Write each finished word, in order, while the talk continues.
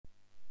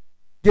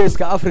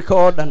geeska Afrika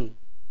oo dhan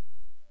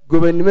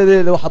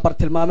gobonnimadeeda waxa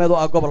bartilmaameed oo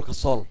ah gobolka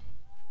Sool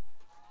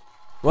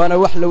waana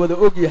wax la wada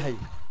og yahay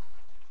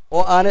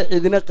oo aanay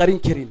cidina qarin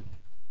karin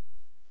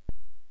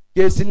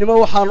geesinimo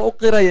waxaan u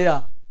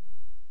qirayaa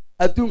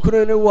adduunkuna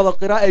inuu wada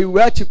qiraa ay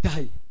waajib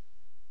tahay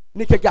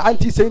ninka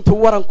gacantiisa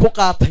intuu waran ku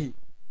qaatay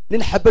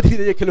nin xabad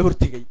hidaya kala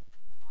hortigay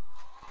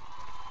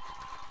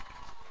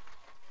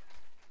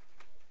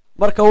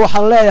marka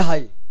waxaan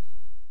leeyahay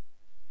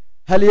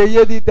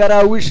halyeeyadii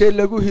daraawiish ee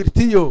lagu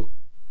hirtiyo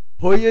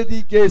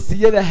hooyadii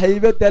geesiyadda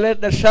haybada le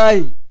dhashaay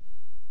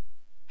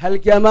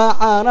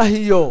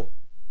halgamaacaanahiyo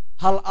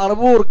hal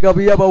abuur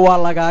gabyaba waa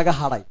lagaaga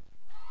hadhay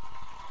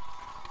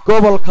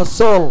gobolka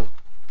Sool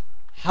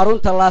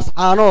xarunta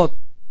Laascaanood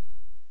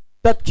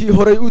dadkii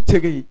horay u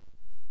tagay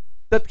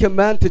dadka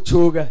maanta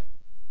jooga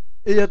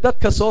iyo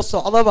dadka soo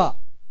socdaba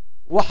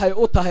waxay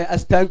u tahay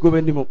astaan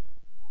gobonimo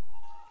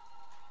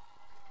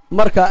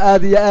marka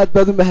aad iyo aad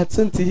baad u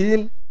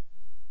mahadsantihiin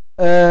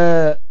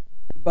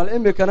bal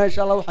imikana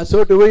insha Allah waxaan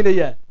soo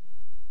dhaweynayaa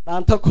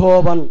dhaanto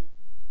kooban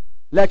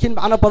laakiin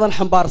macna badan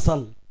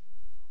xambaarsan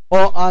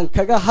oo aan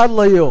kaga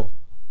hadlayo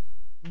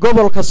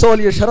gobolka Sool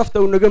iyo sharafta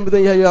uu naga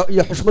mudan yahay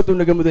iyo xushmada uu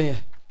naga mudan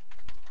yahay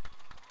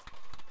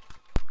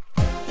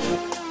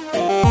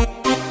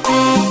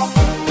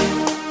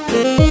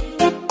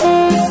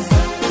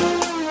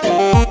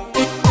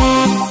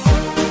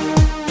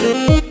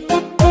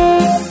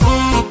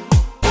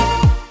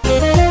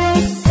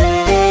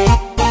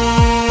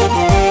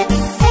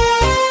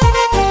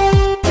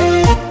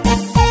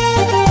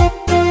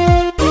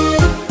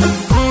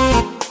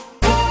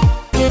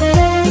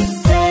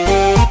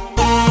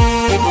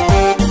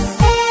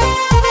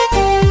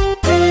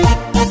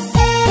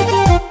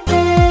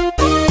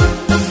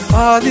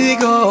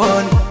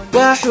Adigoon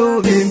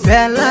waxuubin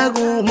been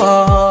laguma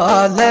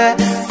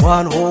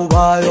waan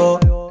hubaayoo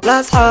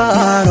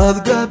Laascaanod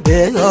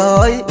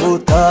gabeeyoy u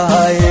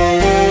tahay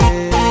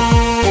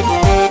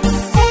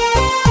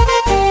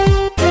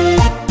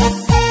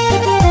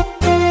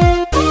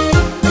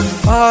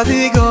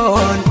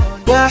Adigoon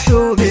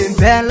waxuubin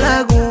been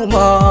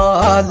laguma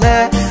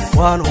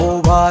waan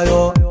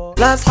hubaayoo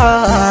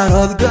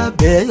Laascaanod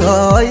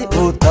gabeeyoy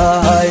u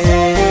tahay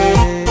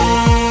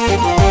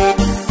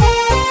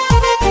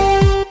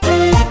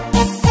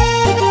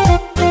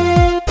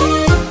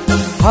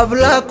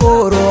Hablo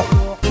Qurux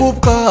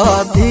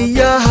Hubqaad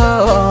iyo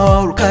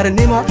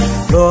Howlkarnimo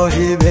loo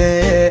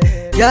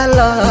hibeeyaa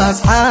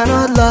Lascano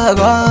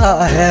laga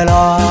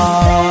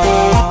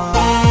helaa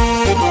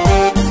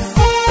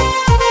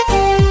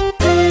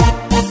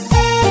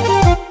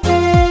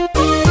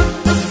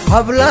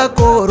Hablo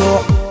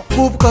Qurux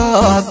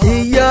Hubqaad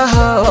iyo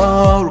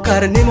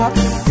Howlkarnimo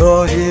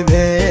loo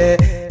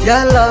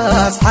hibeeyaa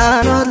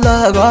Lascano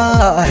laga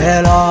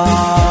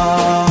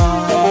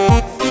helaa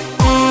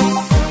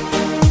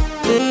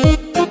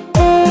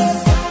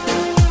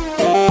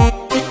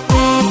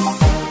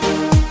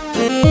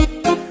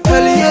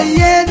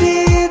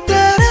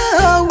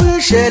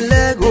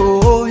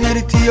lagu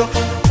hirtiyo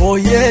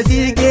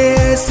Hooyadii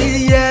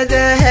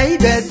Geesiyadda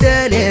Haybada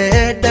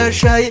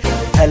dhashaay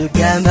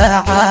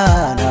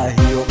Halgamayaal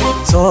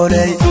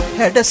Sool'eey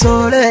Heedhe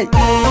Sool'eey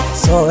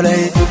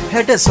Sool'eey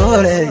Heedhe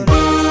Sool'eey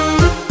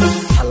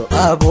Hal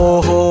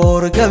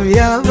Abuur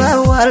gabyaba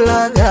waa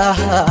laga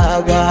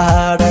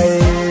hadhay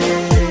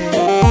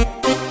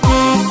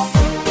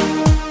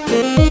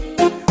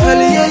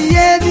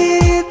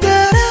Halyeeyadii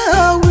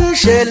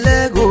Darwiish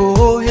lagu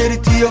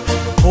hirtiyo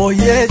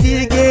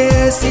Hooyadii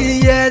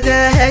Geesiyadda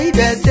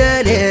Haybada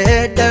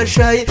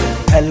dhashaay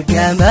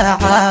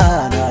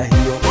Halgamayaal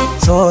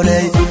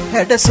Sool'eey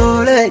Heedhe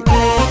Sool'eey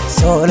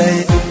Sool'eey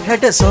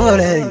Heedhe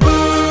Sool'eey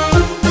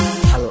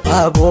Hal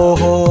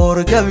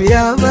Abuur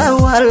gabyaba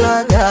waa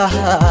laga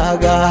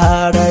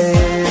hadhay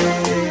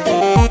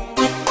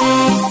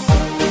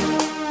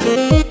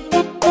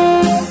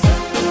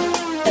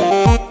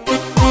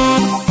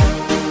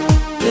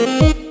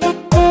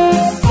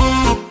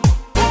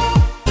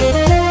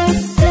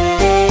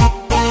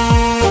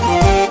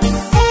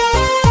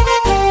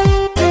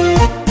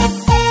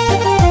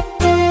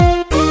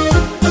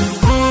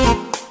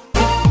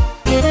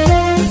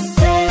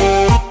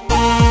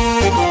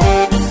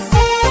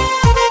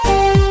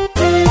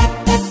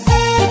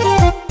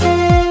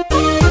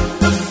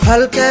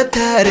halka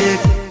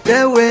taariikh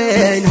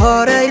daweyn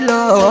horay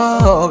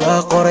looga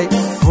qoray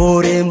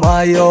huri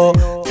maayo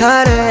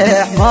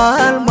taariikh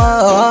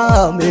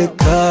maalmaami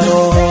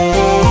karo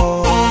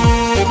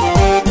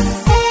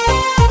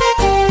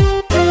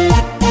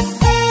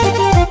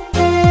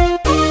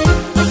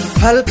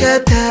halka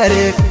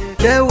taariikh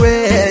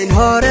daweyn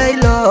horay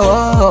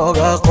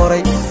looga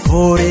qoray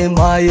huri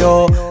maayo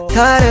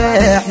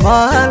taariikh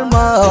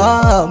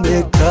maalmaami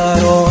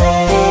karo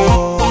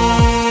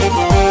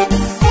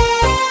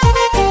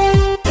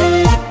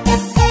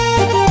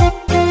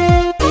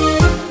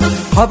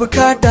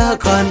habka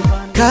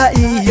dhaqanka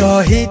iyo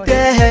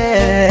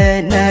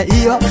hidaheena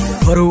iyo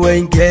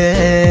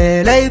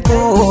horweyngeelay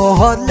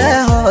Buuhoodle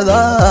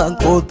hodan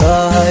ku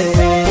tahay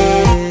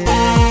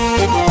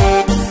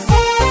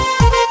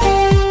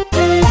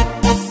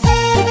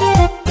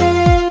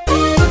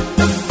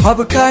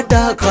habka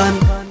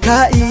dhaqanka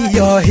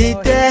iyo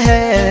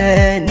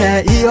hidaheena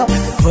iyo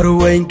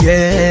horweyn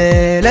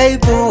geelay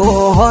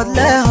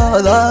Buuhoodle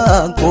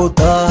hodan ku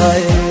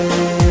tahay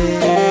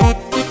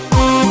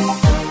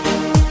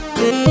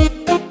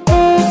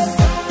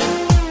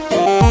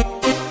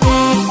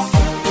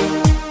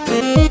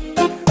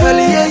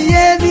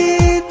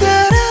Halyeeyadii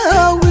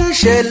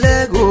Darwiish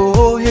lagu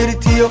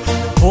hirtiyo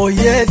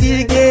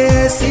Hooyadii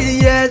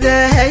Geesiyadda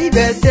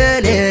Haybada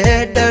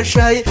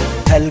dhashaay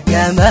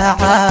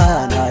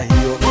Halgamayaal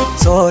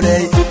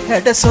Sool'eey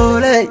Heedhe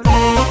Sool'eey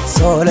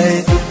Sool'eey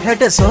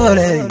Heedhe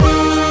Sool'eey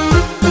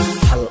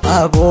Hal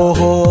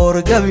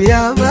Abuur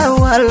gabyaba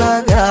waa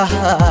laga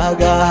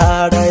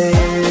hadhay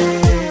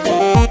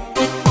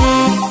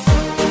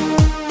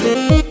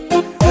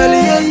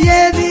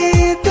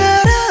Halyeeyadii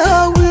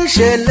Darwiish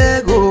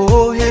lagu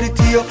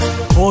hirtiyo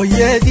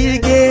Hooyadii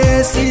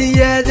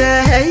Geesiyadda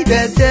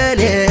Haybada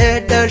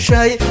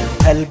dhashaay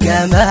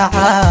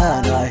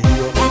Halgamayaal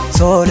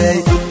Sool'eey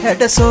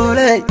Heedhe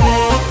Sool'eey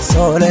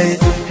Sool'eey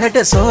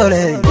Heedhe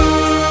Sool'eey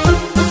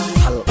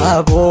Hal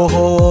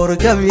Abuur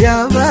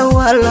gabyaba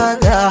waa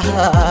laga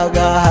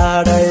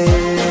hadhay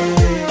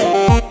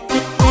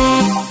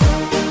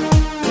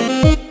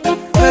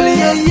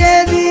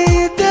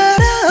Halyeeyadii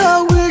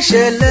Darwiish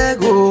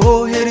lagu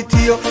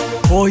hirtiyo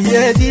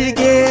Hooyadii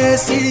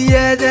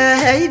Geesiyadda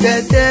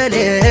Haybada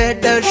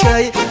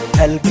dhashaay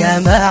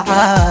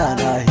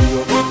Halgamayaal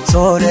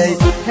Sool'eey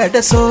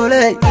Heedhe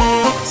Sool'eey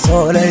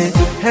Sool'eey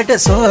Heedhe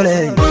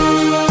Sool'eey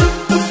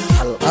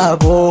Hal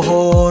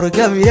Abuur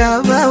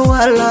gabyaba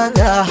waa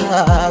laga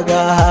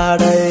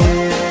hadhay